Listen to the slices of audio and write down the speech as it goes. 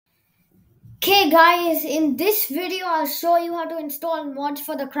Okay guys, in this video I'll show you how to install mods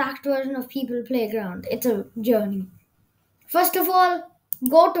for the cracked version of People Playground. It's a journey. First of all,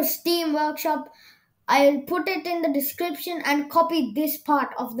 go to Steam Workshop. I'll put it in the description and copy this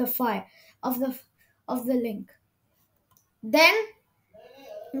part of the file of the link. Then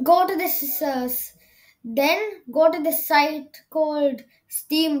go to this then go to this site called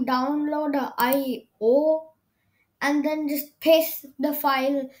Steam Downloader.io and then just paste the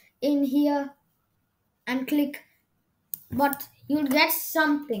file in here and click, but you'll get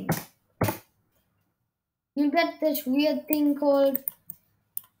something. You'll get this weird thing called.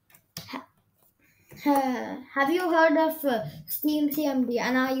 Have you heard of Steam CMD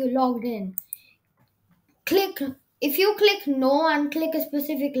and are you logged in? Click. If you click no and click a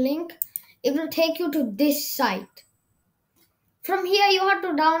specific link, it will take you to this site. From here, you have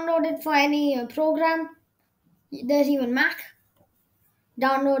to download it for any program. There's even Mac.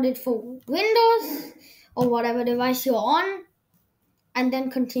 Download it for Windows or whatever device you're on, and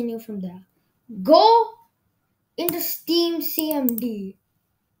then continue from there. Go into Steam CMD.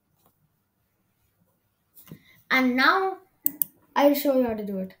 And now I'll show you how to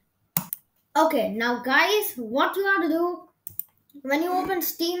do it. Okay, now guys, what you have to do when you open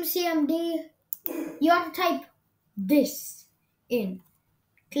Steam CMD, you have to type this in.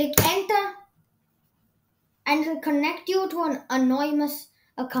 Click enter and it'll connect you to an anonymous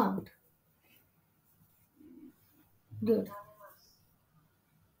account. Good.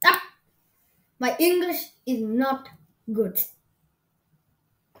 Ah, my English is not good.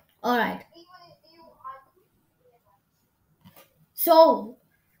 Alright. So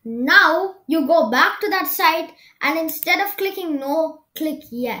now you go back to that site and instead of clicking no, click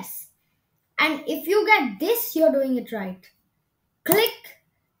yes. And if you get this, you're doing it right. Click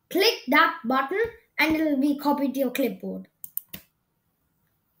that button and it will be copied to your clipboard.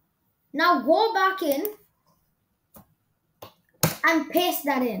 Now go back in and paste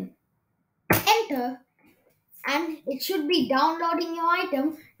that in. Enter and it should be downloading your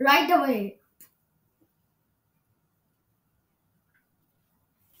item right away.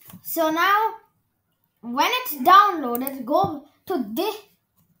 So now when it's downloaded, go to this.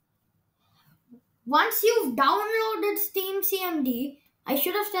 Once you've downloaded Steam CMD, I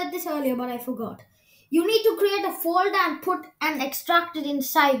should have said this earlier but I forgot. You need to create a folder and put and extract it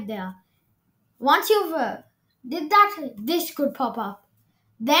inside there. Once you've did that, this could pop up.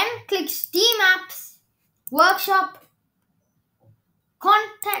 Then click Steam Apps, Workshop,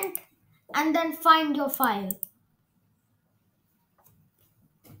 Content, and then find your file.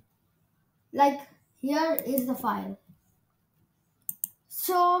 Like here is the file.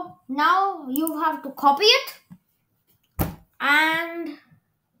 So now you have to copy it and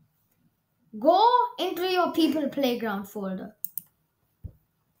go into your People Playground folder.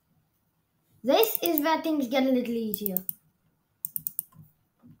 This is where things get a little easier.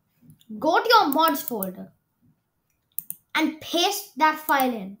 Go to your mods folder and paste that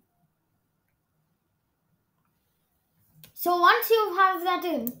file in. So once you have that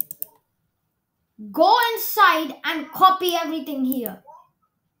in, go inside and copy everything here.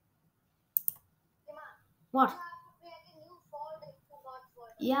 What?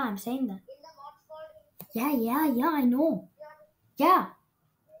 Yeah, I'm saying that. Yeah, I know. Yeah.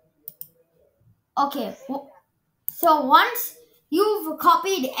 Okay, so once you've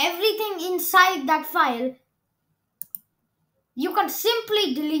copied everything inside that file, you can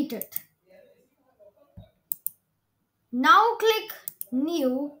simply delete it. Now click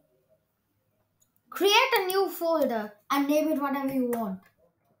New, create a new folder and name it whatever you want.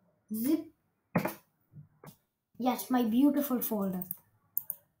 Zip. Yes, my beautiful folder.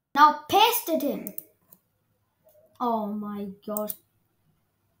 Now paste it in. Oh my gosh.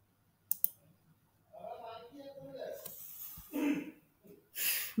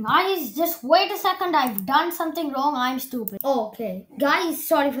 Guys, just wait a second. I've done something wrong. I'm stupid. Okay. Guys,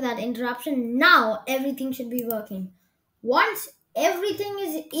 sorry for that interruption. Now everything should be working. Once everything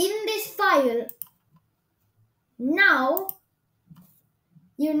is in this file, now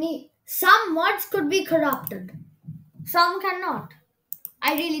you need some mods could be corrupted. Some cannot.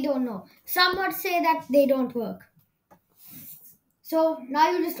 I really don't know. Some mods say that they don't work. So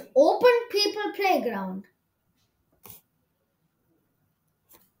now you just open People Playground.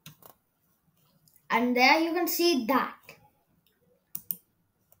 And there you can see that.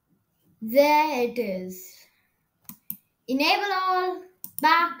 There it is. Enable all,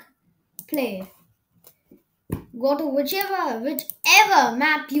 back, play. Go to whichever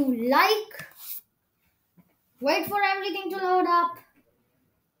map you like. Wait for everything to load up.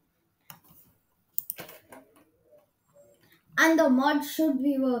 And the mod should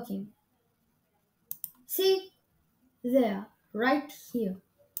be working. See there, right here.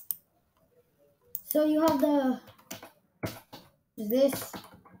 So you have this.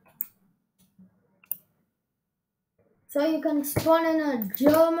 So you can spawn in a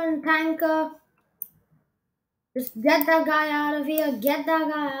German tanker. Just get that guy out of here. Get that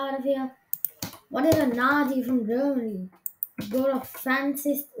guy out of here. What is a Nazi from Germany? Go to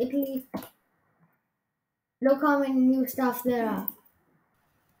Francis, Italy. Look how many new stuff there are.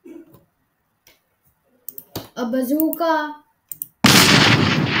 A bazooka.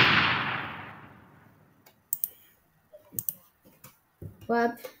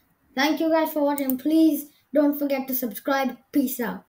 But thank you guys for watching. Please don't forget to subscribe. Peace out.